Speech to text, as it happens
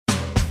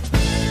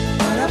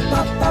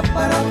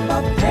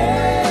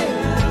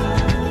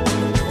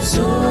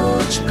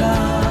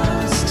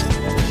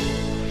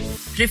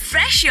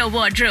Refresh your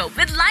wardrobe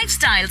with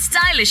lifestyle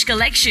stylish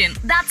collection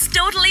that's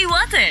totally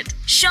worth it.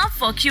 Shop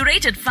for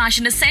curated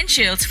fashion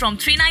essentials from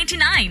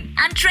 $3.99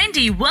 and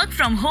trendy work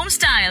from home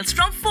styles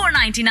from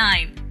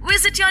 $4.99.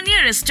 Visit your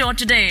nearest store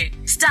today.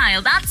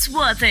 Style that's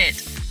worth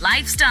it.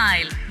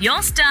 Lifestyle,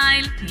 your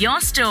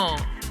store.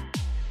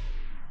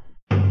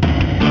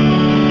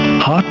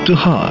 Heart to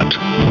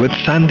Heart with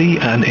Sandy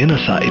and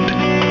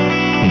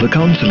Innersight. The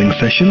counseling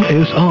session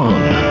is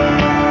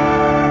on.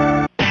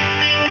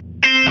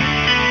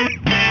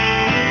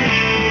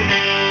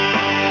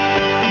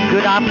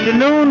 Good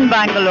afternoon,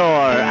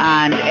 Bangalore,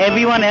 and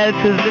everyone else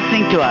who's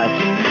listening to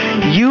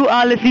us. You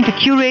are listening to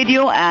Q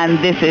Radio, and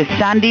this is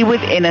Sandy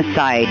with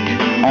Innersight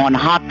on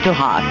Heart to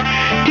Heart.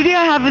 Today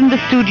I have in the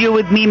studio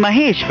with me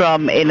Mahesh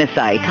from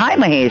Innersight. Hi,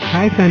 Mahesh.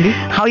 Hi, Sandy.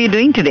 How are you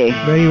doing today?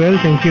 Very well,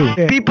 thank you.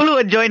 People who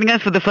are joining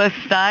us for the first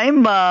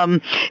time,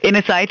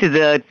 Innersight is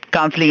a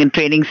counseling and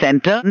training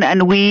center,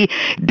 and we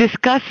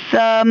discuss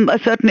a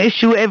certain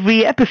issue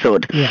every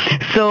episode. Yeah.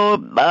 So,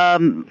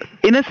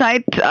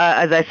 Innersight,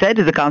 as I said,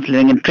 is a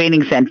counseling and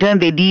training center,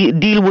 and they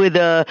deal with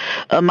a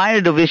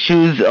myriad of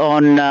issues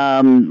on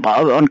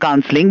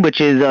counseling, which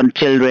is on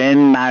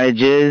children,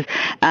 marriages,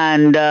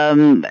 and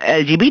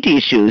LGBT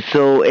issues.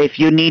 So if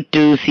you need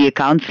to see a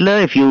counselor,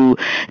 if you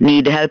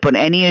need help on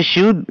any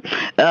issue,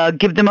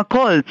 give them a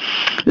call.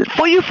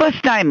 For you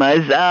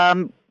first-timers,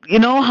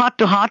 Heart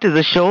to Heart is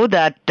a show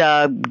that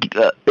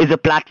is a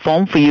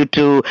platform for you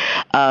to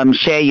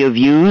share your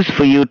views,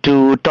 for you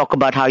to talk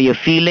about how you're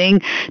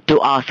feeling, to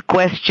ask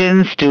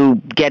questions, to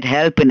get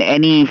help in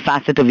any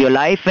facet of your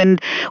life. And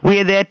we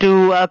are there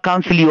to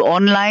counsel you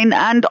online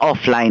and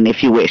offline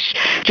if you wish.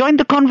 Join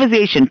the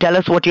conversation. Tell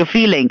us what you're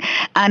feeling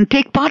and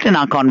take part in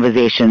our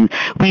conversation.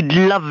 We'd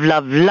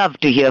love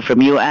to hear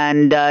from you.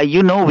 And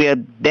we are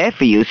there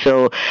for you.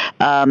 So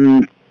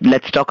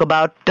let's talk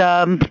about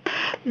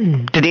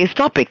today's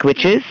topic,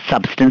 which is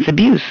substance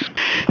abuse.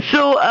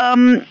 So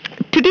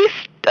today's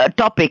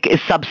topic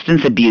is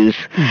substance abuse.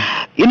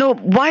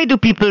 Why do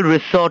people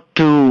resort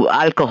to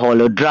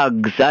alcohol or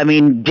drugs? I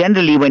mean,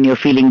 generally when you're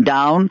feeling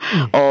down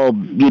or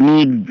you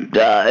need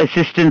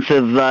assistance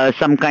of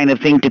some kind of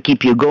thing to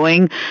keep you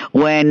going,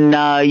 when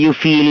you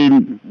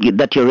feel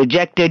that you're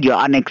rejected, you're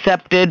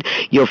unaccepted,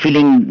 you're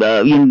feeling,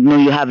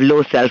 you have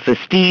low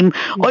self-esteem,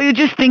 or you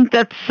just think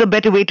that's a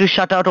better way to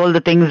shut out all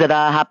the things that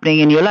are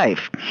happening in your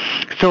life.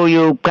 So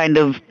you kind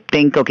of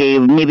think, okay,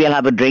 maybe I'll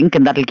have a drink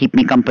and that'll keep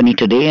me company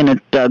today, and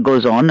it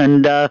goes on,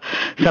 and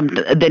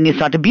then you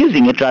start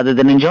abusing it rather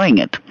than enjoying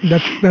it.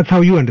 That's how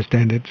you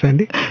understand it,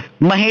 Sandy.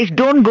 Mahesh,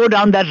 don't go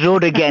down that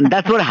road again.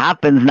 That's what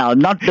happens now,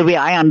 not the way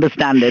I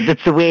understand it.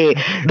 It's the way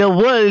the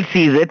world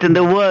sees it, and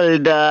the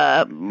world,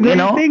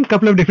 You're saying a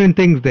couple of different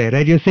things there,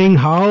 right? You're saying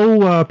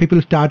how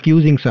people start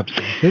using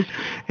substances,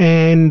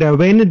 and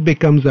when it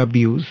becomes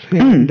abuse,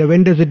 and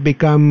when does it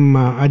become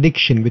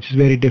addiction, which is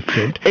very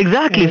different.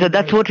 Exactly. So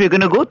that's what we're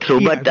going to go through.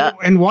 Yeah, but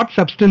and what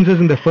substances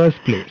in the first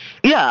place?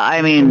 Yeah,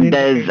 I mean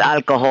there's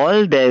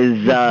alcohol,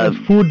 does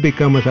food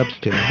become a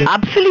substance?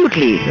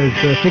 Absolutely.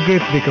 Does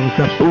cigarettes become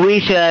substance? We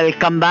shall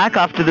come back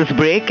after this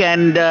break,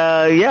 and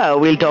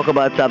we'll talk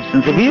about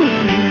substance abuse.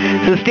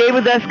 So stay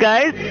with us,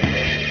 guys.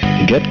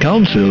 Get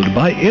counseled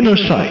by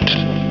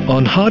Innersight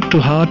on Heart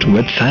to Heart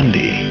with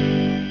Sandy.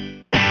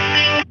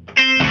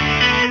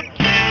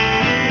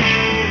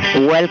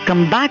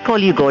 Welcome back, all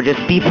you gorgeous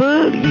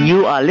people.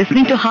 You are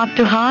listening to Heart,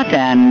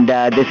 and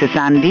this is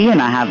Sandy,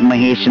 and I have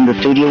Mahesh in the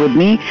studio with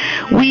me.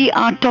 We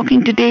are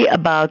talking today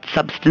about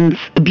substance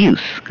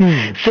abuse.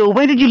 So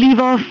where did you leave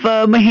off,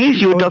 Mahesh?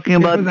 You were talking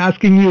about... I was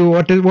asking you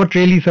what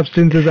really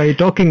substances are you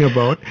talking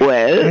about?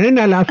 Well... And then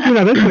I'll ask you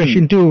another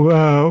question too.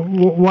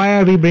 Why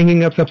are we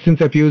bringing up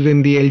substance abuse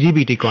in the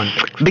LGBT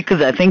context?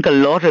 Because I think a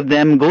lot of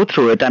them go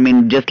through it. I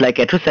mean, just like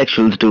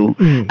heterosexuals do.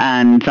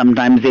 And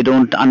sometimes they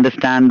don't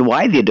understand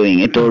why they're doing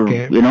it, or...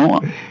 Okay.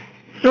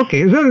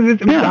 Okay, so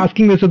I'm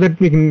asking you so that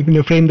we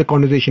can frame the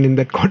conversation in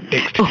that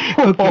context. So,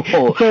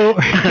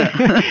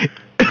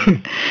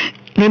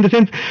 in the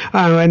sense,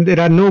 and there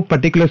are no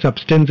particular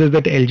substances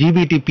that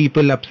LGBT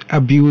people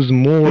abuse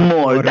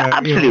more.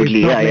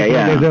 Absolutely,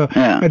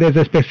 There's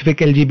a specific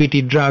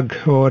LGBT drug,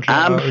 or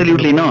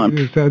absolutely not.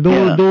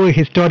 Though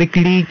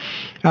historically,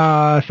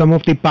 some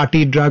of the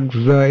party drugs,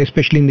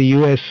 especially in the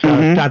US,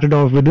 started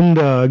off within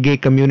the gay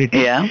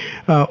community,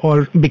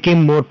 or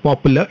became more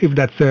popular, if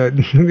that's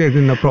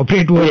an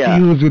appropriate word to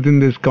use within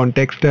this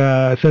context.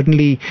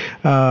 Certainly,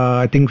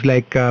 things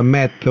like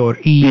meth or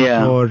E,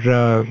 or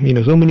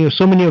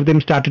so many of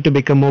them started to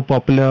become more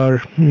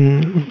popular,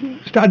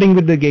 starting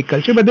with the gay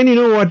culture. But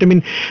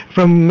then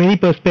from many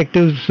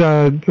perspectives,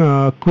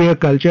 queer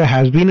culture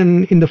has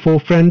been in the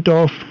forefront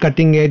of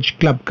cutting edge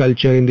club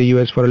culture in the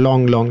US for a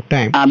long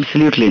time.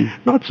 Absolutely. Absolutely.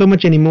 Not so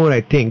much anymore,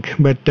 I think,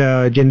 but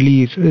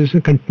generally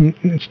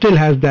it still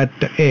has that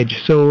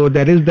edge. So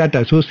there is that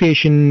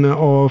association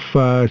of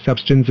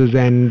substances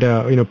and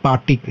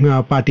party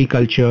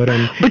culture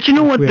and. But you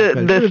know what,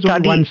 the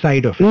study, one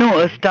side of it. No,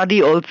 a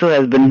study also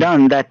has been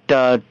done that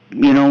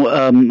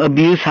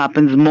abuse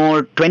happens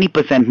more,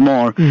 20%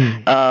 more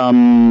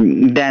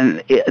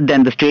than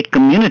the straight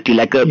community.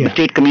 Like the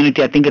straight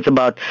community, I think it's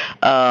about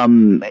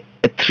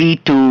 3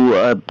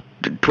 to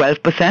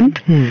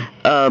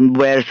 12%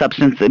 where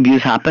substance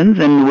abuse happens,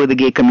 and with the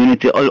gay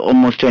community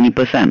almost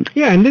 20%.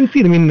 Yeah, and then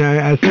see, I mean,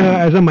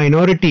 as a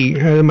minority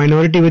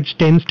which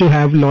tends to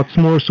have lots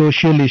more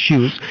social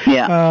issues.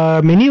 Yeah.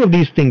 Many of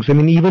these things, I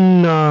mean,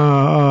 even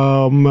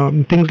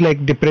things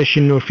like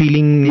depression or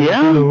feeling,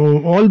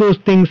 all those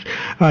things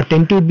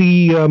tend to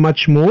be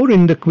much more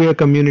in the queer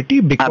community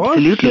because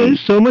there's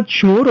so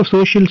much more of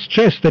social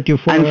stress that you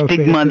find. And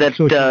stigma that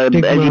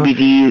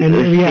LGBT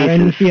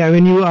and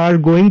when you are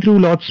going through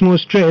lots more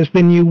stress,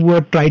 then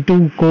you try to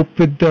cope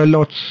with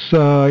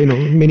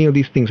many of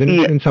these things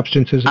and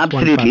substances.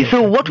 Absolutely.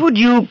 So what would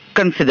you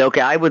consider?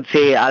 Okay, I would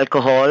say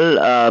alcohol,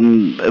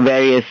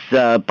 various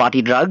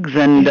party drugs,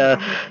 and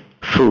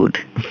food.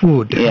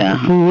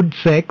 Yeah. Food,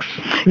 sex.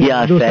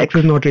 Yeah, sex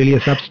is not really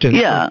a substance.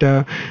 Yeah.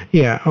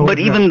 But, but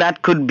even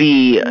that could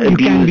be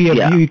abuse.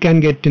 You can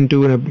get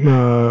into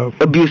an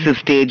abusive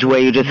stage where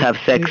you just have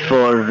sex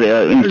for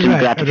instant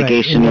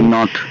gratification and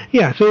not.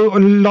 Yeah. So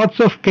lots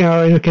of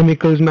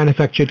chemicals,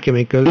 manufactured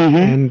chemicals,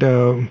 and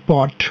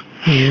pot.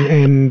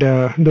 And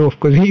though of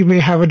course you may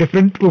have a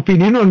different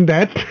opinion on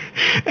that,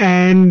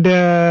 and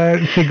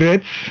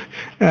cigarettes,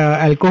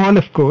 alcohol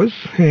of course,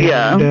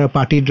 and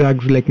party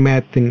drugs like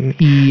meth and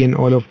E and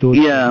all of those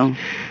things.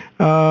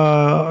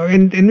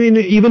 And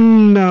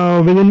even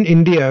within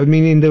India, I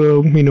mean,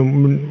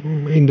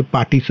 in the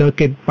party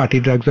circuit, party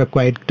drugs are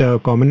quite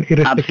common,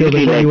 irrespective of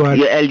whether you are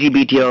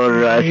LGBT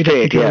or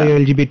straight.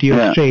 LGBT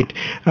or straight.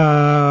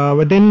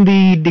 But then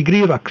the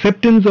degree of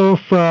acceptance of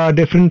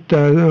different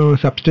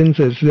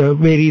substances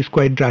varies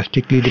quite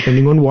drastically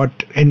depending on what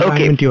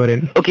environment you're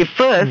in. Okay,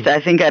 first,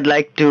 I think we'd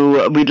like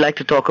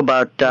to talk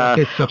about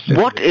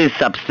what is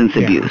substance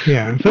abuse.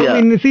 Yeah. So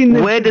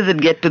where does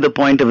it get to the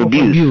point of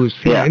abuse?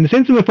 In the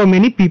sense for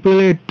many people,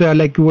 it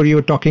like what you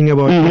were talking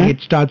about, it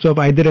starts off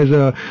either as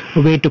a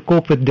way to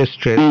cope with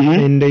distress,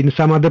 and in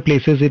some other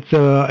places it's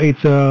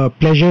a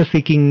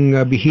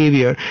pleasure-seeking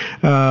behavior,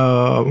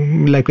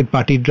 like with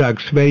party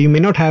drugs, where you may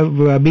not have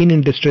been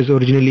in distress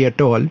originally at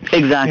all.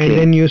 Exactly. And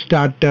then you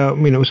start,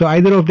 so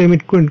either of them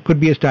it could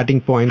be a starting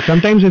point.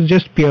 Sometimes it's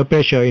just peer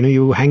pressure.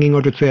 You hanging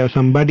out with say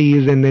some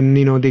buddies, and then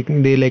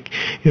they like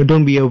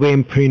don't be a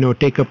wimp.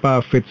 Take a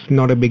puff. It's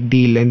not a big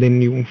deal, and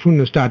then you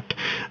start.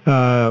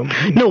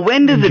 No,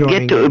 when does it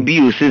get to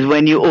abuse? Is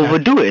when you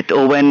overdo it,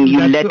 or when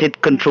you let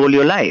it control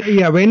your life.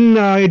 Yeah, when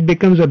it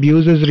becomes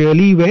abuse is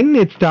really when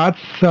it starts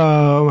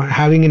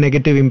having a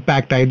negative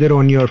impact either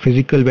on your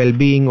physical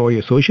well-being or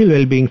your social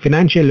well-being,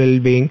 financial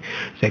well-being,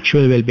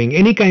 sexual well-being,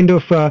 any kind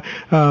of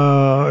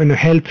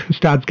health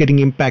starts getting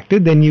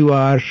impacted. Then you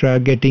are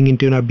getting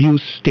into an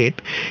abuse state.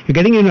 You're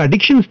getting into an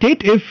addiction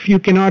state if you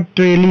cannot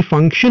really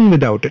function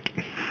without it.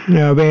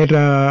 Where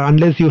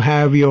unless you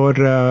have your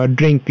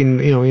drink in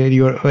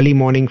your early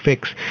morning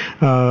fix,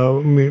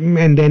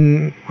 and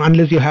then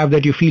unless you have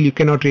that, you feel you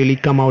cannot really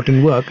come out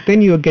and work,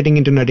 then you're getting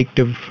into an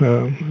addictive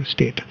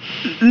state.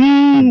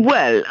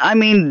 Well, I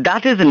mean,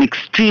 that is an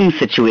extreme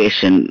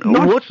situation.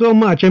 Not so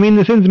much. I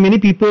mean, since many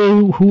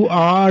people who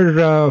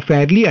are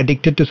fairly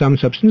addicted to some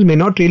substance may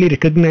not really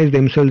recognize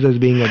themselves as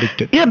being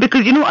addicted. Yeah,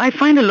 because I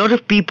find a lot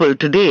of people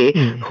today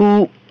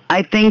who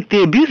I think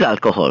they abuse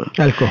alcohol.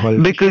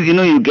 Because,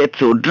 you get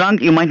so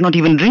drunk, you might not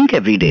even drink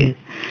every day.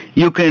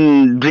 You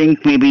can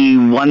drink maybe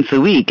once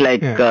a week,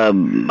 like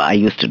I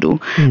used to do.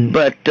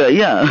 But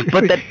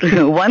that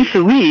once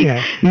a week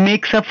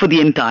makes up for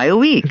the entire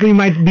week. So you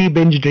might be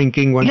binge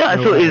drinking once.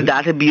 Yeah, so is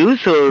that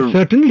abuse? Or?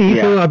 Certainly.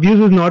 Yeah. So abuse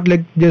is not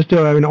like just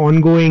an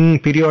ongoing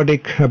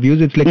periodic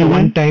abuse. It's like a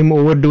one-time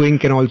overdoing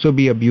can also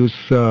be abuse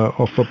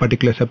of a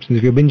particular substance.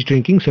 If you're binge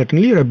drinking,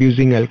 certainly you're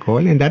abusing alcohol,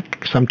 and that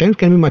sometimes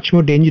can be much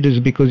more dangerous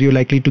because you're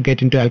likely to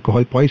get into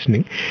alcohol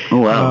poisoning.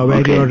 Oh, wow.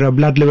 Where your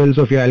blood levels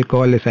of your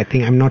alcohol is, I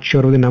think, I'm not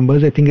sure of the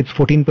numbers. I think it's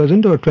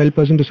 14% or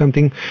 12% or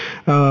something.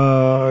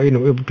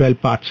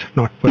 12 parts,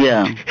 not percent.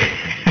 Yeah.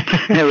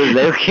 I was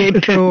like, okay.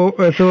 So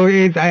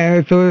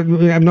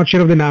I'm not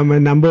sure of the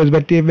numbers,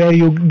 but where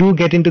you do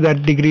get into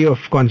that degree of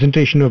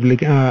concentration of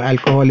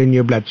alcohol in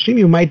your bloodstream,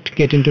 you might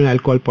get into an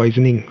alcohol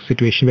poisoning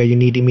situation where you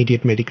need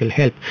immediate medical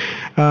help.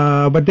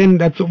 But then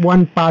that's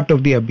one part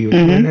of the abuse.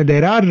 And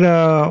there are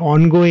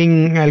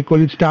ongoing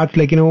alcohol. It starts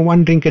like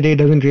one drink a day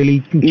doesn't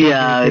really.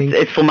 Yeah,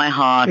 it's for my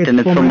heart, and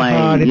it's for my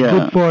heart. It's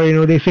good for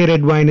they say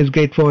red wine is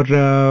great for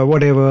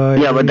whatever.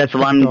 Yeah, but that's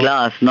one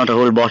glass, not a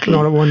whole bottle.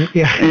 Not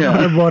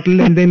a bottle,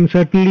 and then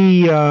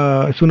certainly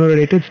sooner or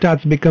later it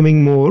starts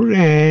becoming more.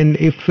 And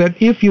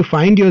if you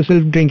find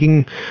yourself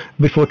drinking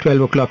before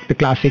 12 o'clock, the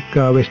classic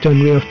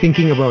Western way of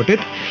thinking about it.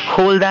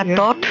 Hold that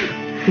thought.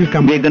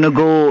 We're going to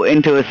go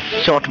into a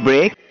short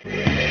break.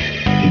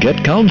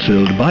 Get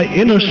counseled by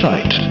Inner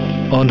Sight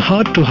on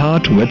Heart to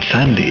Heart with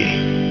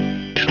Sandy.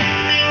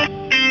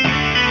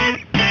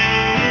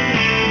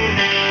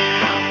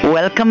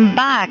 Welcome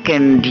back,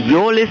 and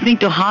you're listening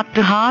to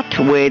Heart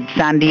with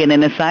Sandy and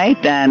Inner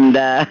Sight, and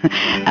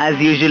as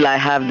usual I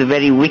have the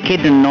very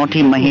wicked and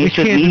naughty Mahesh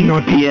with me.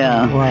 Naughty.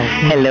 Yeah. Wow.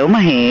 Hello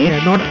Mahesh.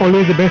 Yeah, not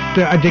always the best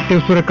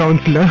adjectives for a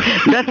counselor.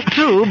 That's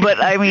true,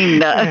 but I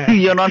mean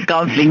you're not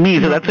counseling me,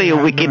 so that's why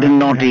you're wicked and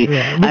naughty.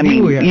 Yeah. I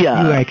mean, you,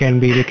 I can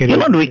be wicked. You're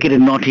not wicked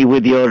and naughty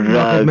with your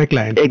with my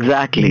client.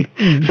 Exactly.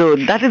 So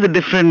that is a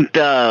different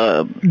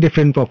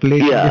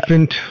population,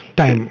 different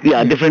time.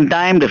 Yeah, different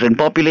time, different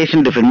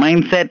population, different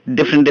mindset,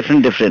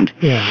 different.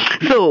 Yeah.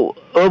 So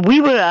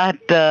we were at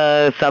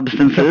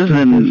substances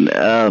and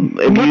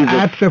abuse. Not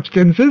at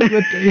substances,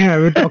 but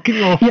we're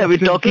talking of. Yeah, we're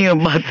talking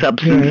about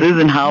substances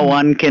and how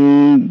one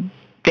can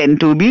tend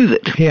to abuse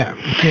it. Yeah.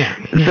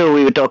 So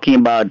we were talking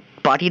about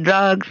party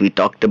drugs. We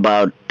talked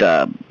about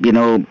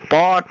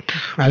pot,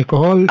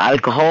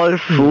 alcohol,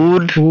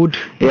 food.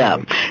 Yeah.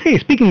 Hey,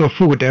 speaking of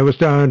food, I was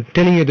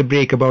telling you at the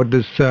break about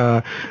this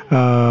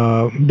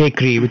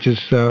bakery which is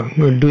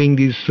doing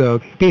these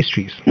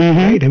pastries.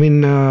 Right? I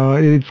mean,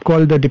 it's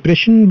called the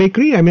Depression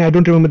Bakery. I mean, I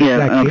don't remember the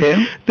exact name.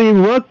 Okay. They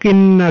work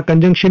in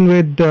conjunction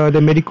with the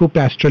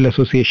Medico-Pastoral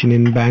Association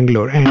in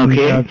Bangalore, and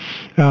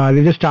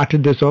they just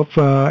started this off,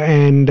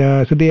 and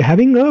so they're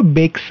having a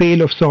bake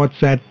sale of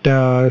sorts at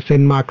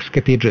St. Mark's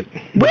Cathedral.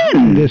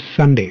 When? This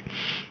Sunday.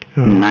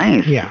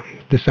 Nice. Yeah,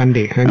 this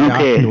Sunday in the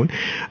afternoon.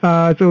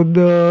 So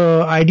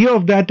the idea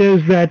of that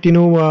is that,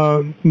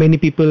 many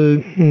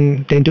people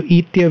tend to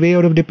eat their way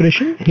out of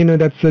depression.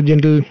 That's a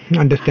general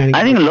understanding.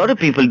 I think a lot of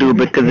people do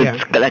because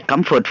it's like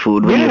comfort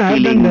food when you're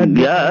feeling.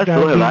 So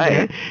have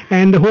I.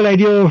 And the whole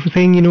idea of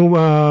saying,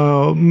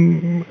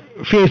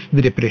 face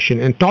the depression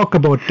and talk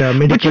about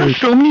medical. But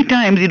so many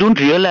times you don't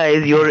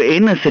realize you're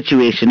in a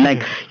situation.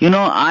 Like,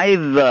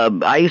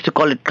 I used to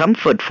call it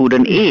comfort food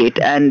and ate,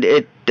 and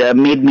it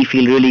made me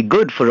feel really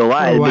good for a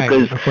while.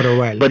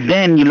 But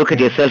then you look at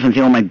yourself and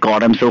say, oh my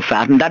God, I'm so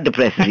fat, and that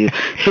depresses you.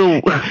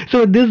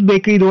 So this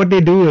bakery, what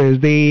they do is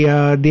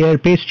their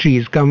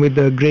pastries come with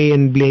the gray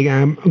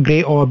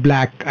or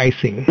black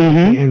icing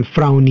and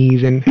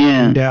frownies and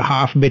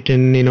half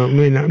bitten,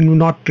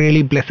 not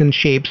really pleasant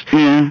shapes.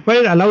 But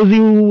it allows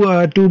you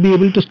to be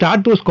able to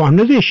start those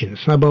conversations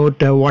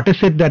about what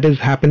is it that is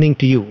happening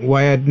to you,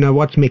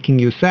 what's making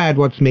you sad,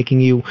 what's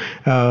making you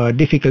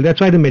difficult. That's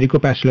why the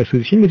Medico-Pastoral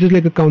Association, which is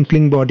like a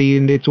counseling body,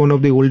 and it's one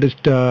of the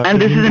oldest.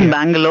 And this is in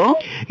Bangalore?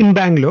 In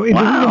Bangalore.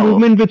 Wow. This is a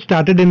movement which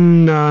started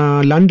in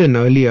London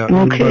earlier.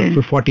 Okay.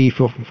 40,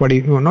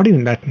 not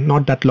even that,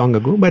 not that long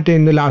ago, but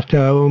in the last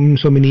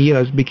so many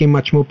years became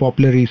much more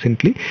popular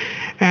recently.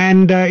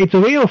 And it's a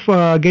way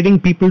of getting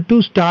people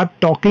to start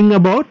talking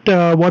about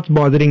what's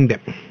bothering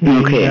them.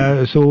 Okay.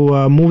 And,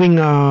 so moving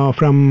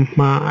from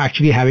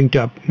actually having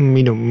to,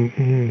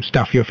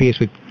 stuff your face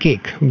with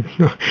cake,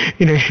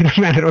 in a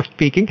manner of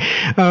speaking,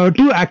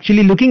 to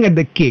actually looking at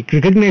the cake,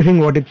 recognizing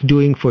what it's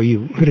doing for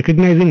you,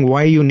 recognizing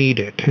why you need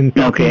it, and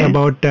talking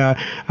about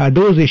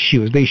those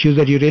issues, the issues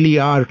that you really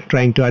are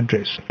trying to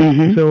address.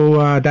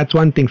 So that's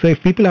one thing. So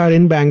if people are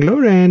in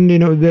Bangalore, and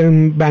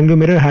the Bangalore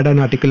Mirror had an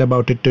article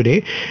about it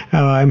today,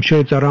 I'm sure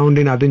it's around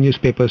in other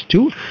newspapers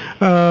too.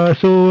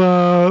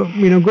 So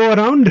go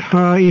around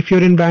if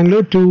you're in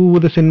Bangalore to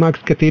the St.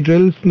 Mark's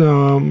Cathedral,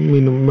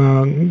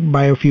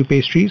 buy a few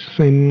pastries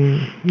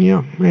and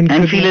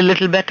feel a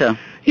little better.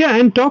 Yeah,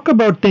 and talk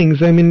about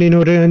things. I mean,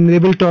 and they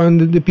will talk,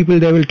 the people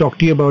there will talk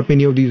to you about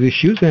many of these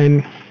issues,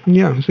 and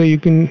so you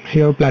can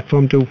have a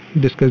platform to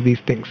discuss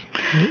these things.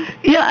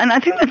 Yeah, and I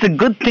think that's a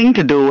good thing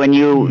to do when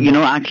you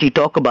actually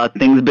talk about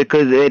things,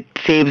 because it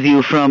saves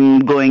you from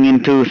going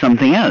into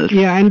something else.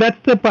 Yeah, and that's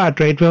the part,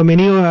 right? For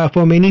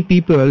many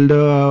people,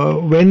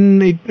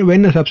 when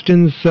a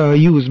substance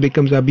use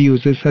becomes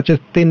abuse, is such a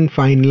thin,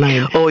 fine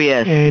line. Oh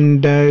yes.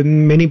 And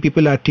many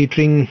people are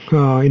teetering,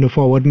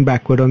 forward and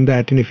backward on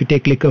that. And if you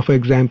take liquor, for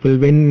example,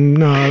 when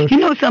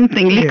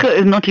liquor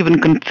is not even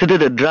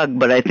considered a drug,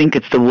 but I think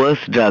it's the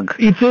worst drug.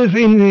 It is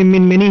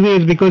in many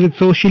ways, because it's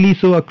socially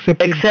so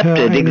accepted.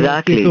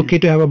 Exactly. It's okay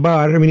to have a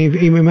bar. I mean,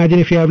 imagine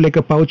if you have like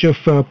a pouch of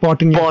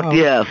pot in your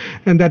house,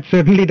 and that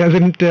certainly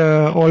doesn't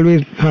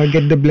always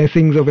get the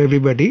blessings of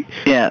everybody.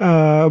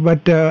 Yeah.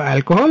 But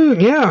alcohol,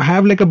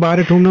 have like a bar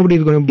at home,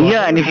 nobody's going to buy.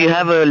 Yeah, and if you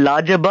have a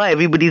larger bar,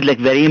 everybody's like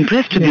very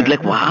impressed with you.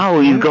 Like, wow,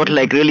 he's got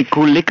like really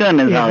cool liquor in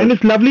his house. And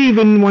it's lovely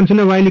when once in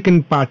a while you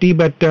can party,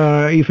 but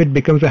if it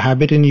becomes a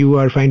habit and you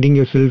are finding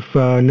yourself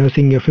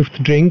nursing your fifth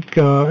drink,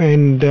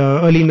 and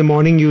early in the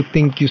morning you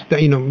think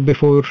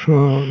before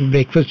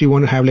breakfast you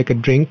want to have like a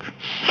drink.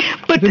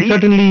 But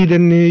certainly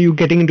then you're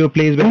getting into a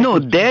place where... No,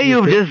 there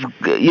you've just,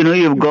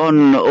 you've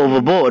gone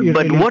overboard.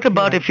 But what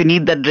about if you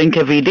need that drink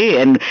every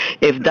day? And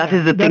if that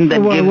is the thing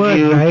that gives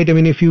you... Right? I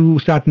mean, if you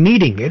start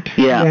needing it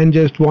and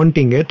just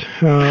wanting it...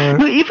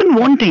 No, even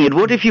wanting it.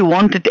 What if you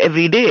want it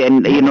every day?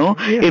 And,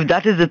 if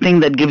that is the thing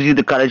that gives you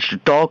the courage to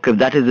talk, if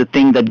that is the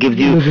thing that gives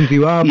you... Loosens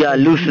you up. Yeah,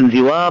 loosens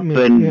you up.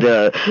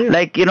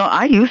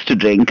 I used to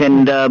drink,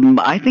 and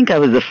I think I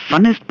was the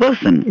funnest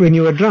person. When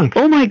you were drunk?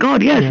 Oh my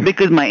God, yes,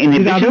 because my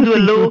inhibitions were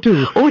low.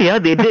 Oh yeah,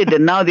 they did,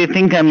 and now they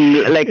think I'm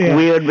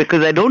weird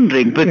because I don't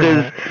drink,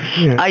 because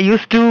I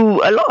used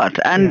to a lot,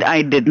 and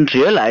I didn't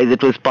realize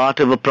it was part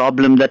of a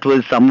problem that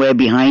was somewhere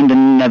behind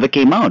and never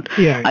came out.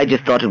 I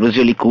just thought it was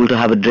really cool to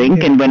have a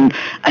drink, and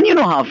you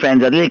know how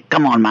friends are, they're like,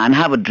 come on man,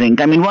 have a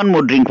drink. I mean, one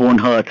more drink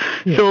won't hurt.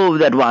 So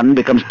that one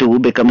becomes two,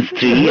 becomes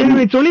three. And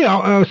it's only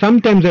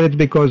sometimes that it's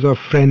because of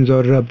friends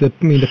or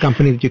the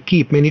company that you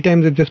keep. Many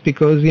times it's just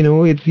because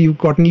you've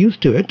gotten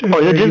used to it.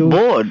 Or you're just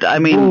bored. I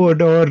mean,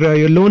 bored, or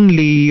you're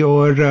lonely,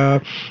 or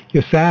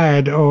you're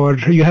sad, or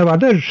you have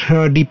other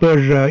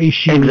deeper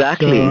issues.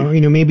 Exactly.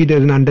 Maybe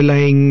there's an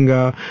underlying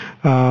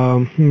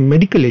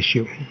medical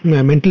issue,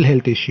 mental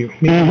health issue.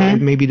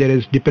 Maybe there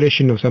is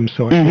depression of some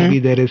sort. Maybe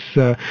there is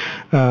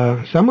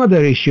some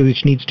other issue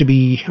which needs to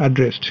be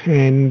addressed,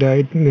 and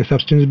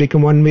substance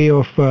become one way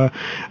of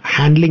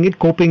handling it,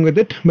 coping with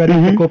it. But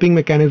it's a coping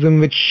mechanism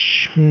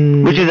which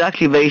is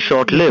actually very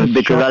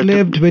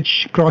short-lived,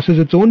 which crosses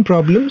its own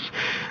problems,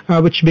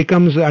 which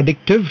becomes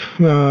addictive,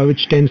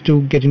 which tends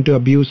to get into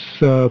abuse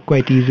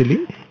quite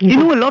easily. A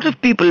lot of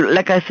people,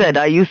 like I said,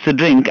 I used to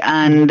drink,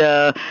 and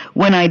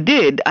when I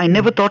did, I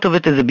never thought of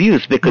it as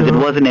abuse, because it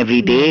wasn't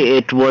every day,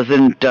 it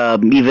wasn't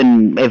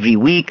even every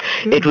week,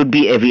 it would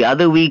be every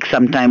other week,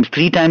 sometimes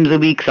 3 times a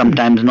week,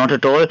 sometimes not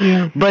at all.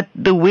 But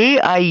the way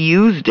I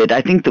used it,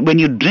 I think that when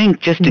you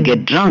drink just to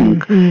get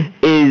drunk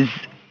is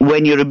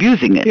when you're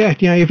abusing it. Yeah.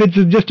 If it's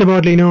just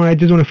about, I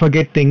just want to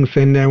forget things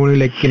and I want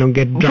to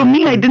get drunk. For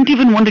me, I didn't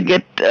even want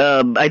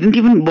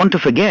to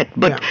forget,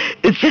 but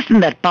it's just in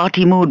that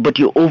party mood, but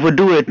you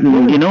overdo it,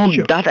 and,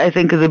 that I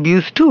think is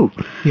abuse too.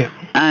 Yeah.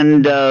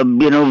 And,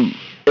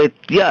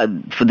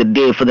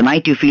 for the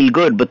night you feel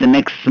good, but the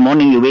next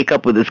morning you wake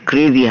up with this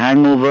crazy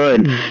hangover,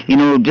 and you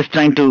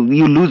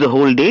lose a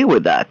whole day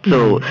with that.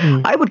 So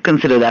I would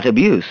consider that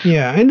abuse.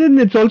 Yeah, and then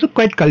it's also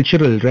quite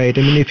cultural, right?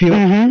 I mean, if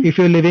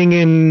you're living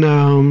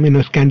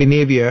in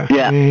Scandinavia,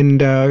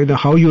 and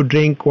how you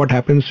drink, what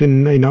happens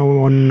in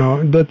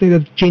the thing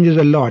that changes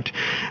a lot.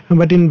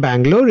 But in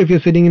Bangalore, if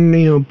you're sitting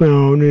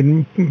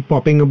in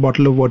popping a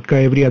bottle of vodka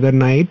every other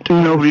night,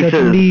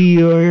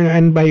 certainly,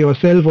 and by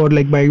yourself or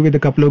with a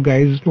couple of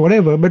guys,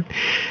 whatever, but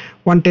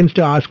one tends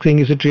to ask, saying,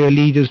 is it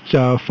really just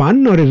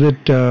fun, or is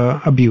it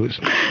abuse?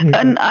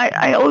 And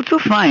I also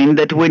find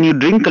that when you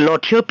drink a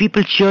lot here,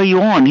 people cheer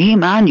you on. Hey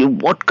man,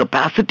 what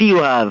capacity you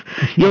have.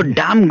 You're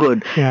damn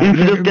good.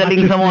 Instead of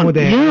telling someone,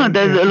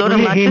 there's a lot of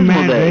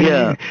machismo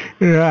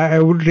there. I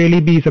would really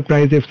be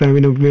surprised if some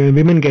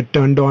women get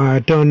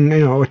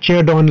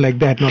cheered on like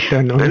that, not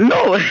turned on.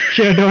 No.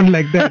 Cheered on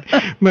like that.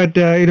 But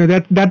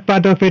that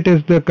part of it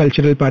is the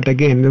cultural part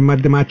again, the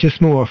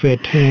machismo of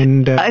it.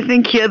 And I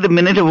think here the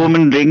minute a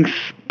woman drinks,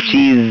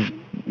 she's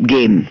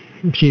game.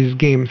 She's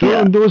game.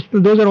 So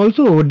those are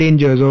also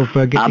dangers of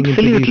getting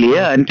into these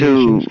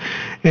situations.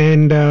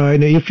 And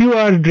if you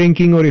are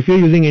drinking, or if you're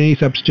using any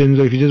substance,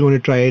 or if you just want to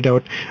try it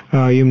out,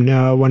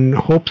 one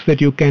hopes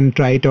that you can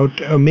try it out,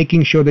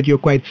 making sure that you're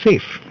quite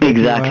safe.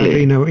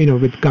 Exactly.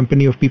 With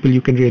company of people you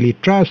can really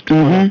trust,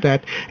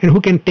 that, and who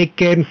can take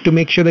care to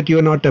make sure that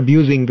you're not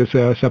abusing this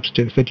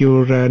substance, that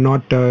you're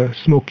not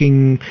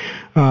smoking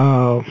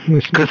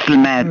crystal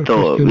meth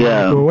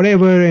or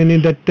whatever,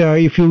 and that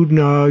if you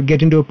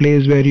get into a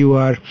place where you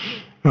are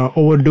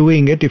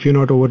overdoing it, if you're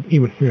not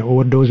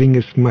overdosing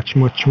is much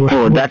worse.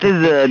 Oh, that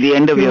is the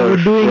end of your...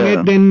 Overdoing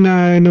it,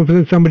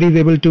 then somebody is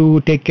able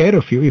to take care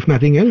of you, if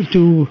nothing else,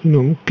 to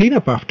clean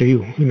up after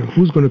you.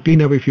 Who's going to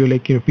clean up if you're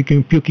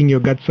puking your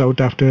guts out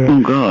after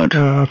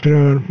after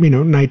a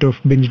night of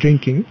binge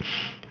drinking?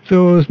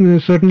 So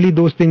certainly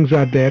those things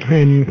are there,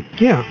 and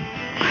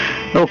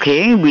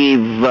Okay,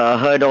 we've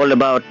heard all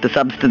about the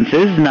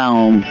substances.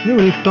 Now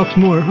we'll talk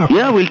more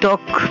after. We'll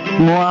talk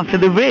more after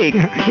the break.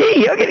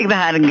 Hey, you're getting the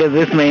hang of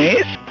this,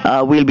 mate.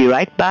 We'll be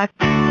right back.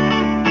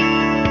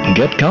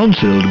 Get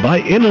counseled by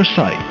Inner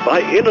Sight.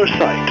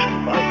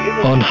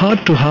 On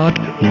Heart to Heart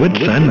with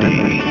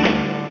Sandy.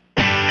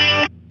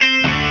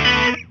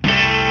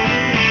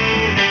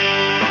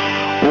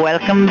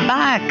 Welcome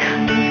back,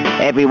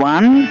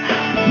 everyone.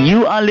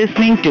 You are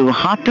listening to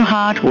Heart to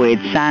Heart with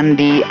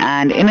Sandy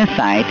and Inner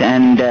Sight,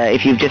 and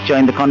if you've just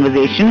joined the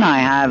conversation, I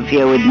have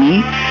here with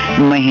me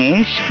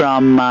Mahesh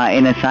from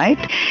Inner Sight.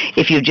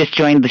 If you've just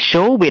joined the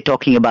show, we're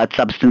talking about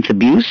substance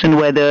abuse and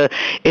whether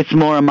it's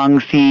more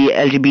amongst the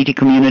LGBT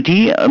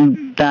community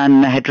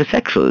than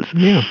heterosexuals.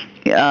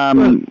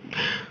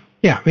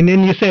 Yeah, and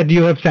then you said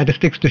you have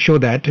statistics to show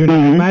that.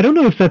 I don't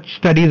know if such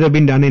studies have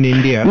been done in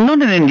India. Not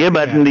in India,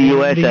 but in the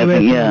US, I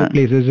think, and other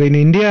places. In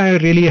India, I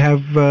really I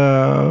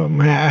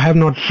have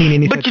not seen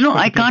any. But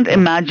I can't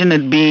imagine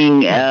it being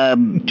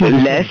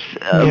less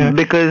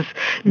because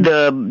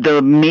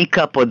the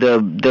makeup or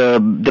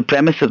the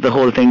premise of the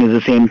whole thing is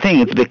the same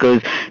thing. It's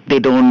because they're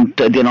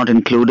not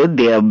included.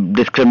 They are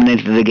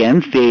discriminated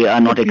against. They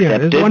are not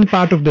accepted. That's one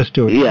part of the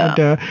story.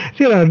 Yeah.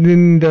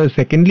 But,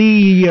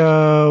 secondly,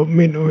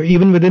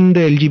 even within the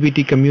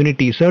LGBT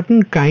community,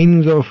 certain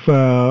kinds of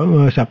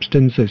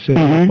substances,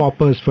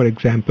 poppers, for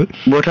example.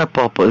 What are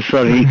poppers?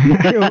 Sorry.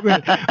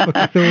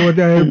 So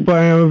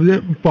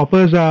the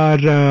poppers are,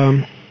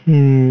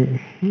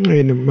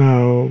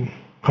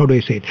 how do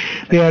I say it?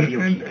 They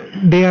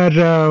are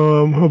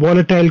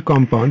volatile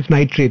compounds,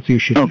 nitrates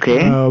usually,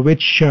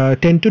 which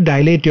tend to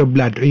dilate your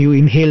blood. You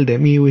inhale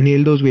them, you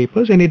inhale those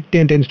vapors, and it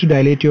tends to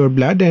dilate your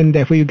blood, and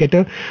therefore you get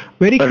a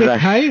very quick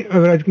high,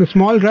 a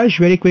small rush,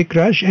 very quick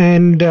rush,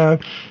 and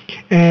that's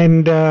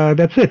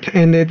it.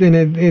 And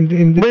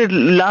but it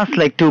lasts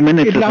like 2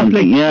 minutes. It lasts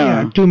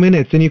like 2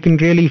 minutes, and you can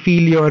really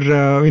feel your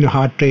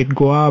heart rate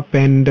go up.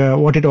 And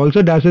what it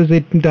also does is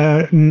it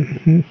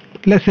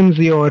lessens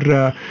your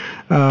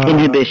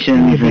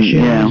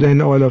inhibitions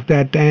and all of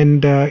that,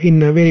 and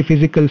in a very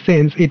physical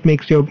sense it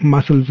makes your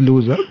muscles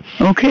looser,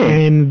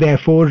 and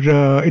therefore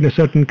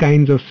certain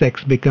kinds of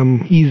sex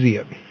become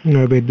easier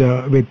with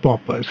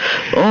poppers.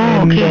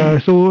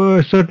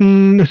 So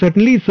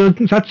certainly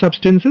such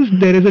substances,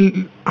 there is a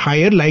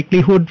higher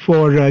likelihood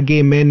for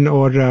gay men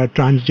or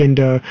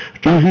transgender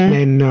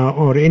men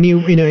or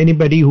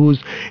anybody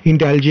who's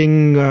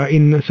indulging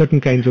in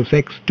certain kinds of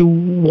sex to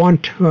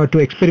want to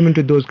experiment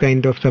with those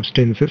kind of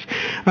substances.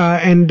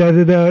 And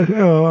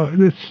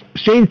the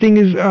strange thing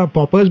is,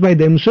 poppers by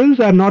themselves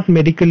are not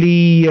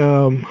medically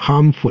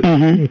harmful.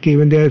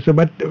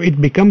 But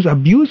it becomes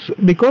abuse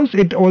because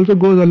it also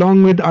goes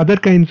along with other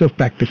kinds of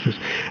practices.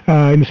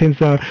 In the sense,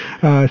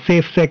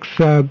 safe sex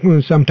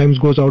sometimes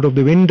goes out of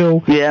the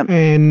window,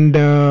 and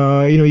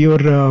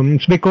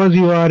it's because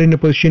you are in a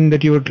position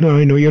that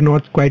you're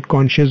not quite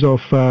conscious of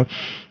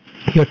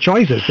your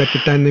choices at the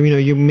time.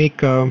 You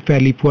make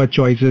fairly poor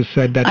choices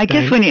at that time. I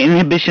guess when your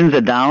inhibitions are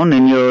down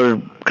and you're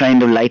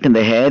kind of light in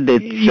the head,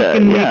 you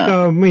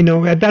can make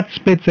at that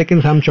split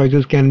second some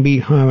choices can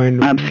be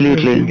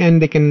absolutely,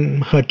 and they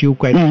can hurt you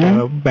quite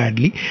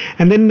badly.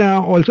 And then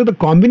also the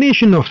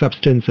combination of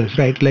substances,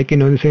 right? Like in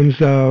the sense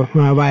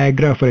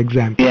Viagra, for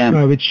example,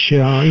 which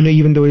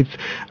even though it's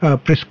a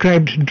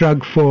prescribed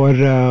drug for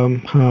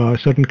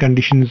certain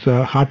conditions,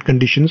 heart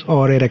conditions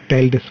or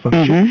erectile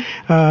dysfunction,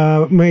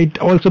 it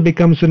also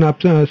becomes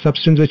a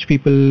substance which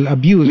people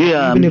abuse,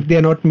 even if they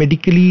are not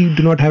medically,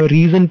 do not have a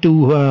reason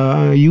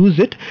to use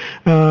it.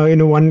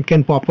 One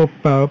can pop a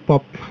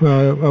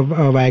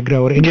Viagra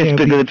or any just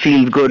because it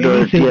feels good,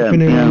 or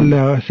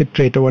phenyl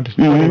citrate or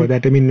whatever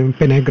that.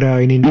 Penagra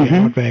in India,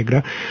 not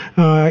Viagra.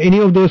 Any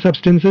of those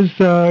substances,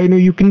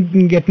 you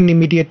can get an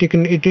immediate. It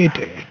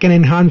can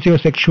enhance your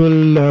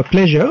sexual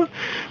pleasure.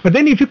 But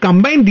then, if you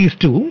combine these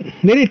two,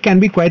 then it can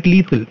be quite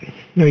lethal.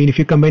 If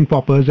you combine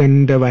poppers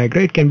and Viagra,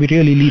 it can be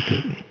really lethal.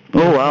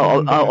 Oh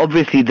wow!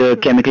 Obviously, the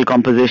chemical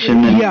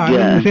composition. In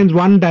the sense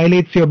one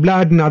dilates your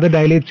blood, another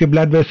dilates your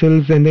blood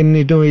vessels, and then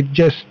it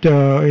just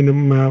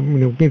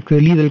it's a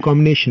lethal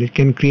combination. It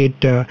can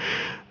create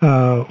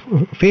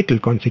fatal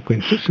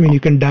consequences. You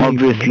can die.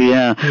 Obviously,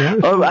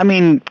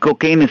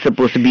 cocaine is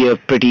supposed to be a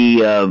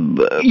pretty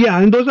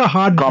and those are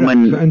hard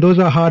common drugs, and those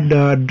are hard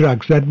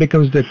drugs. That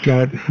becomes the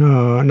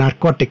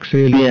narcotics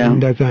really.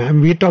 And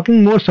we're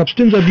talking more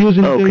substance abuse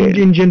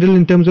in general,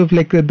 in terms of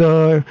like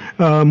the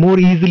more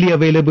easily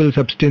available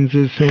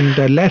substances and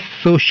less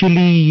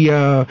socially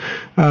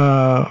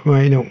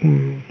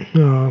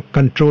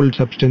controlled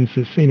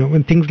substances.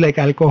 When things like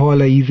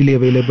alcohol are easily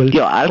available.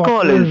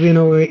 Alcohol is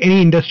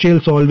any industrial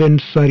solvents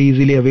are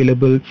easily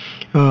available.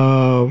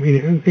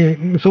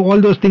 So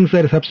all those things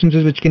are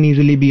substances which can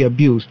easily be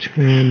abused.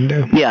 And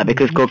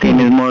because cocaine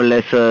is more or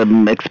less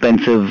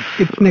expensive.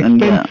 It's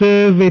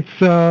expensive.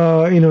 It's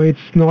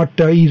not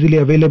easily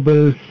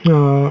available.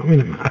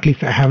 At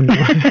least I haven't.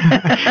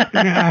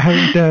 I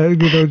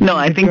haven't. No,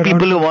 I think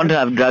people who want to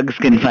have drugs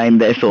can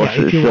find their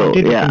sources. If you want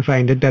it, you can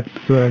find it.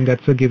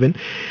 That's a given.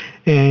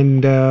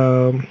 And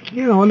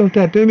all of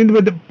that.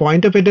 But the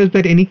point of it is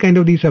that any kind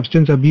of these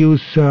substance abuse,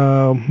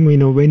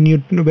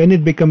 when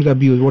it becomes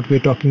abuse, what we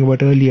were talking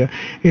about earlier,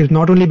 is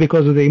not only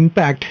because of the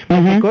impact,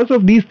 but because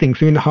of these things.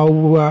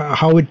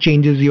 How it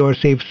changes your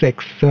safe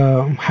sex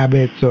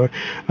habits, or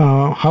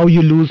how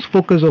you lose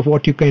focus of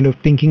what you're kind of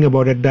thinking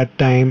about at that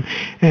time.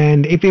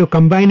 And if you're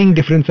combining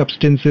different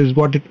substances,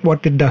 what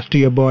it does to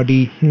your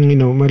body,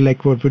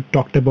 like what we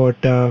talked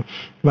about,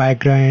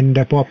 Viagra and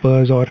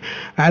poppers, or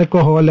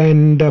alcohol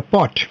and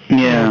pot.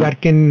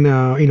 That can,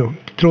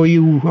 throw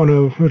you on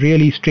a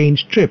really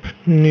strange trip,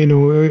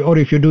 or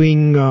if you're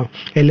doing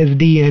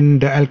LSD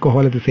and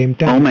alcohol at the same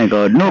time. Oh my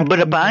God! No, but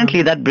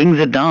apparently that brings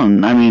it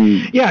down. I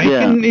mean,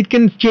 it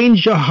can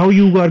change how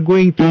you are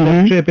going through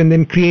that trip, and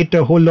then create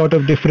a whole lot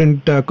of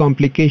different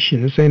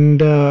complications. And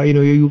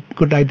you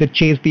could either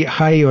chase the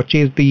high or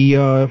chase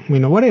the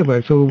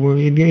whatever. So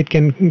it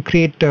can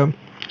create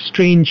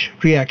strange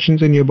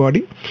reactions in your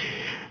body.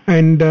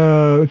 And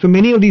so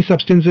many of these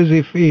substances,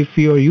 if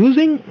you're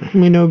using,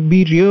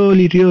 be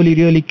really, really,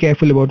 really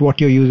careful about what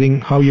you're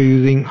using, how you're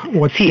using,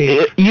 what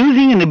stage.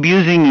 Using and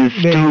abusing is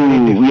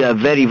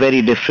very,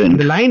 very different.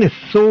 The line is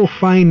so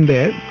fine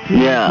there.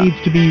 Yeah. It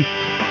needs to be,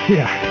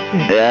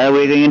 Yeah,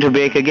 we're going into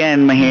break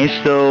again,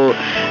 Mahesh. So,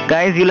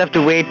 guys, you'll have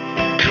to wait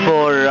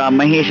for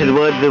Mahesh's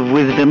words of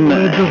wisdom.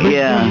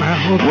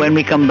 When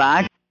we come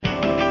back.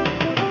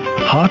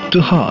 Heart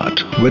to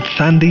Heart with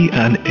Sandy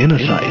and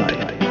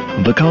Innersight.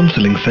 The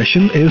counseling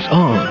session is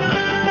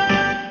on.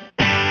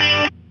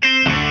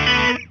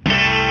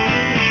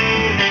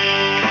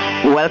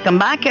 Welcome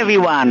back,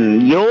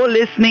 everyone. You're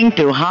listening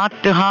to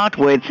Heart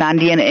with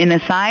Sandy and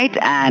Innersight,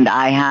 and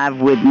I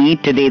have with me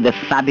today the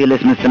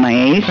fabulous Mr.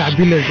 Mahesh.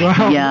 Fabulous,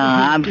 wow.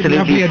 Yeah,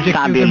 absolutely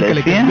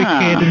fabulous.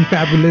 Yeah. And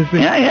fabulous.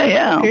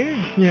 Yeah. Okay.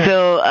 Yeah.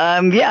 So,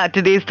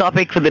 today's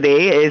topic for the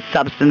day is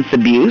substance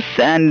abuse,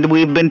 and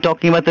we've been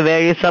talking about the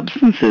various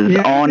substances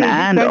on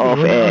and off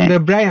air.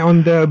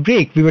 On the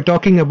break, we were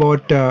talking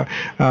about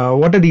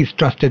what are these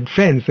trusted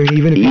friends. So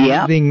even if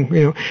you're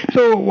using,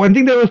 So one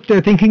thing that I was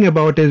thinking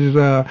about is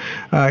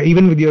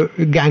even with your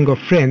gang of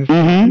friends,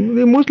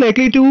 they're most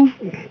likely to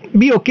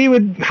be okay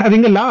with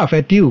having a laugh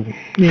at you.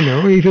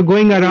 If you're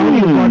going around,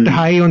 you got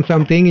high on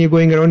something, you're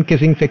going around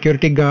kissing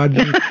security guards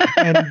and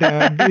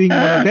doing all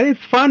of that.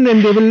 It's fun,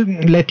 and they will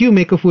let you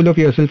make a fool of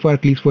yourself, or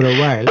at least for a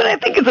while. But I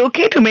think it's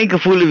okay to make a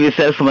fool of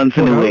yourself once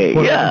in a way.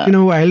 Once in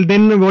a while.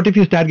 Then what if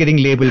you start getting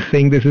labels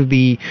saying this is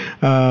the,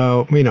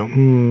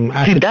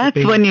 See,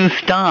 that's when you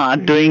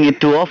start doing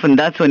it too often.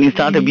 That's when you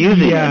start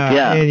abusing it.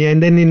 Yeah.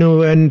 And then,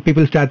 when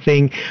people start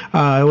saying,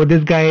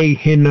 this guy,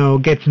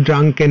 gets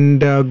drunk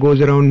and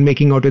goes around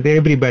making out with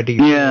everybody.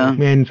 Yeah.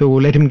 And so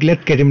let's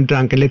get him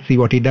drunk and let's see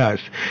what he does.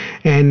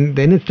 And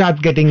then it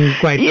starts getting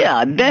quite...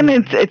 Yeah, then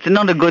it's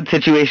not a good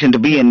situation to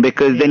be in,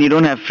 because then you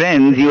don't have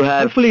friends, you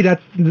have... Hopefully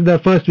that's the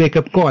first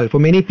wake-up call. For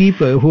many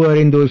people who are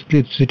in those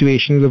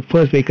situations, the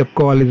first wake-up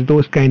call is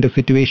those kind of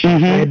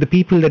situations where the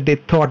people that they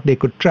thought they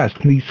could trust,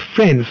 these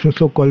friends,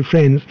 so-called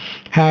friends,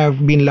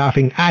 have been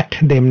laughing at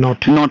them,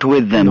 not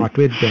with them. Not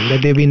with them,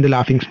 that they've been the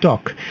laughing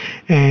stock.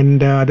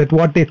 And that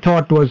what they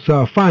thought was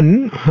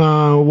fun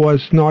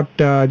was not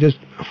just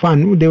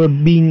fun, they were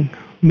being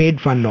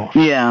made fun of.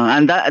 Yeah,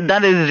 and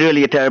that is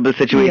really a terrible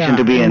situation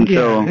to be in.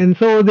 And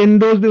so then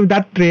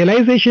that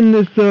realization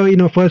is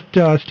first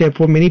step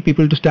for many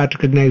people to start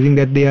recognizing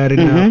that they are in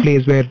a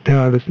place where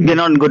they're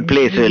not in a good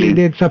place, really.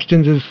 Their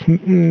substance is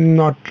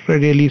not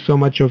really so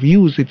much of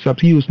use, it's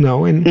abuse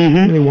now, and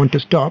they want to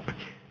stop.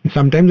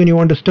 Sometimes when you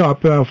want to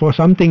stop, for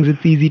some things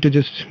it's easy to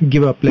just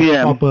give up,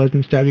 like poppers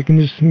and stuff. You can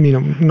just,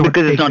 not...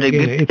 Because it's not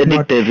addictive,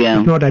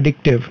 It's not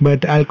addictive,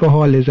 but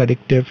alcohol is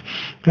addictive.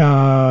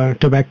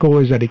 Tobacco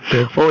is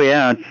addictive. Oh,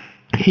 yeah.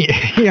 Because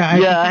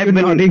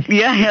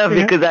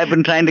I've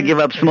been trying to give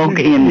up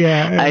smoking, and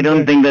I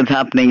don't think that's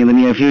happening in the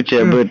near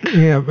future. But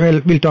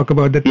we'll talk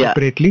about that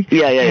separately.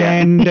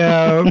 And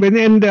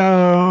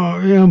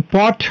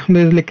pot,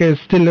 there's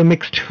still a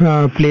mixed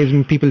place.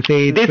 People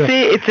say they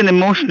say it's an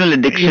emotional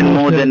addiction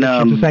more than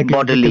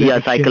bodily,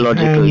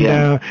 psychological.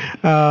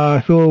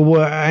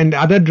 And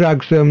other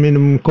drugs,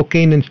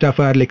 cocaine and stuff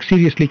are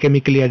seriously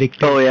chemically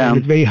addictive. Oh yeah, and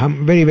it's very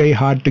very very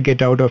hard to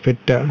get out of it.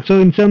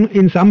 So in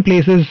some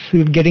places,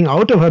 getting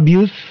out of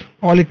abuse,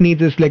 all it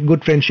needs is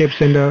good friendships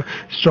and a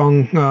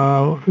strong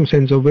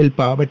sense of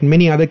willpower. But in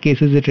many other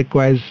cases, it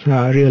requires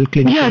real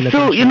clinical attention.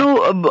 So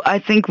I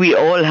think we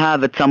all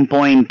have at some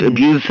point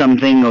abused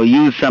something or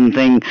used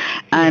something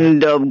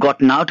and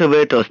gotten out of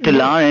it or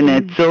still are in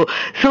it. So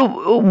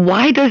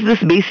why does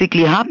this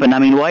basically happen? I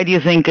mean, why do you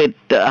think it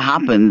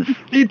happens?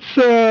 It's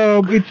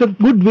a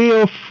good way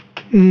of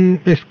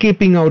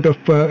escaping out of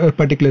a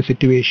particular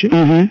situation.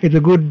 It's a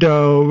good,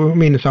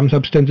 some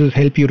substances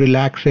help you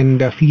relax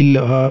and feel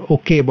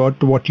okay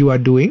about what you are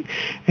doing.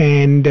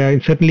 And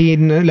certainly,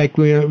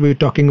 we were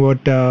talking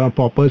about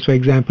poppers, for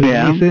example.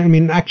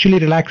 Actually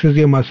relaxes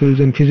your muscles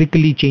and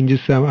physically changes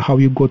how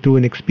you go through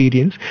an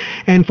experience.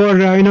 And for,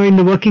 in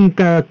the working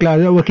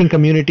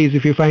communities,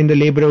 if you find the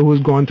laborer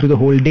who's gone through the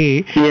whole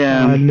day,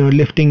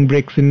 lifting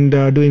bricks and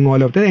doing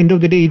all of that, at the end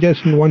of the day, he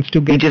just wants to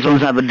wants to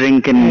have a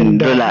drink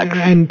and relax.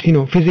 And,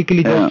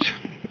 physically just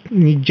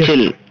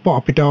chill,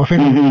 pop it off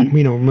and,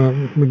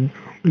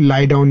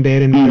 lie down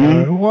there and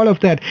all of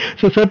that.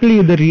 So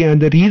certainly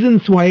the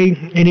reasons why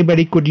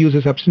anybody could use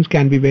a substance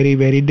can be very,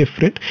 very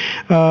different.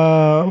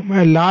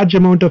 A large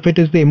amount of it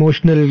is the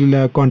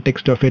emotional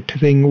context of it,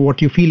 saying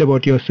what you feel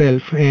about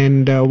yourself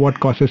and what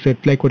causes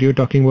it, like what you're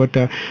talking about,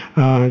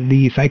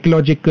 the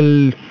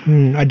psychological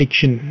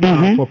addiction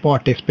for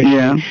pot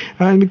especially.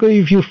 Because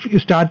if you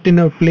start in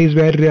a place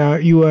where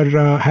you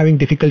are having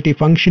difficulty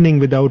functioning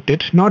without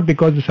it, not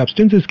because the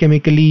substance is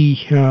chemically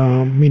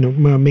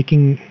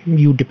making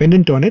you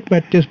dependent on it,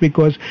 but just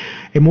because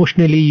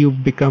emotionally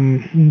you've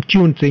become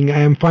tuned, saying I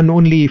am fun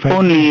only if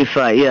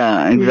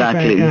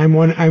exactly.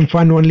 I'm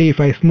fun only if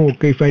I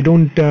smoke. If I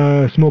don't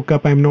smoke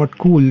up, I'm not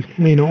cool.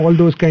 All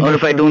those kind of. Or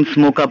if I don't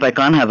smoke up, I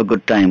can't have a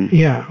good time.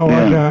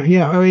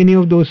 Or any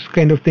of those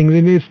kind of things.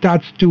 And it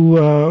starts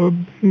to.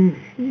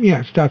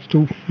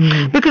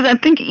 Because I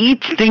think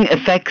each thing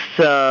affects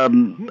a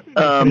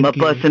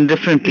person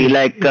differently.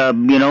 Like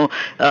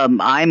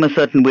I'm a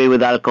certain way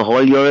with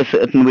alcohol. You're a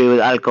certain way with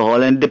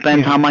alcohol, and it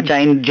depends how much I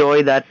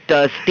enjoy that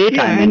state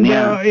I'm in.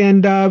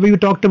 And we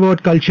talked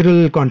about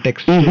cultural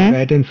context,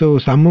 right? And so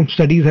some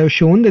studies have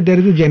shown that there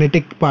is a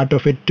genetic part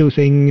of it too,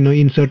 saying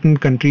in certain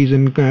countries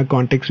and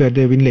contexts where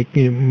there have been like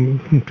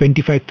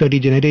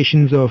 25-30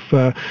 generations of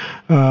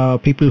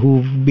people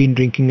who've been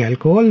drinking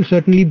alcohol,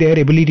 certainly their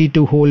ability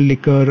to hold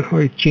liquor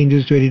it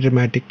changes very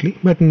dramatically.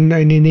 But in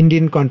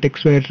Indian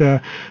context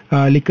where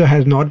liquor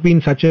has not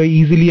been such a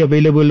easily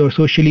available or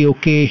socially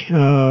okay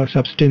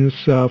substance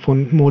for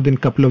more than a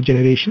couple of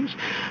generations,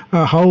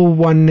 how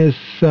one is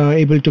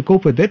able to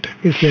cope with it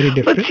is very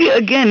different. But see,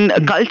 again,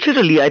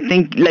 culturally, I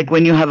think like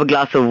when you have a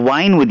glass of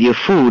wine with your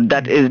food,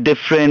 that is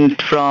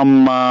different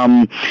from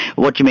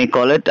what you may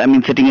call it. I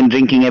mean, sitting and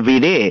drinking every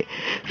day.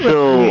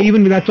 So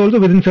even that's also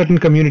within certain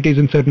communities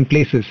in certain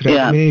places, right?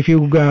 I mean, if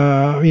you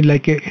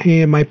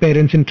my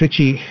parents in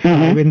Trichy,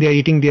 when they are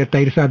eating their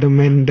Tair Sadam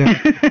and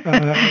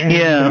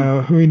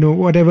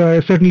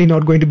whatever, certainly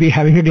not going to be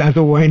having a glass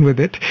of wine with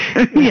it.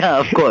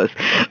 Of course.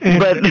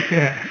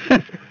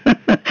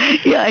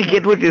 I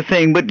get what you're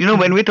saying, but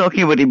when we're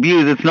talking about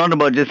abuse, it's not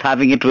about just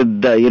having it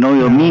with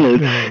your meals.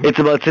 It's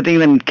about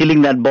sitting and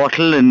killing that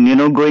bottle and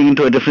going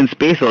into a different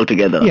space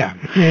altogether.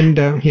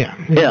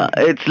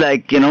 It's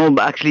like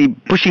actually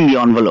pushing the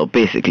envelope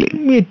basically.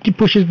 It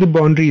pushes the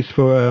boundaries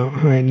for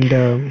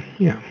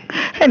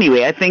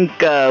Anyway, I think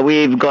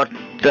we've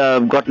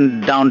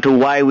gotten down to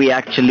why we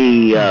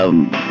actually go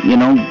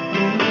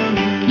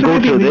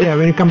through this.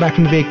 When you come back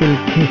from the break,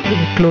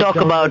 we'll talk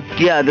about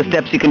the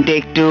steps you can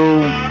take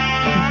to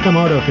come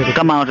out of it.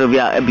 Come out of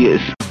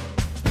abuse.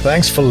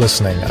 Thanks for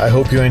listening. I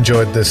hope you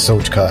enjoyed this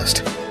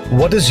Sochcast.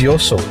 What is your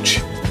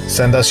Soch?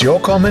 Send us your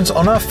comments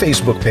on our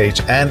Facebook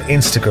page and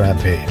Instagram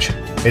page.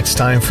 It's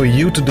time for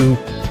you to do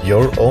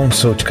your own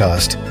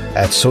Sochcast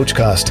at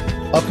Sochcast.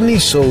 Apni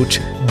Soch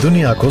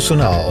Duniya ko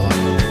sunao.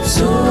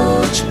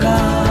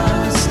 Sochcast.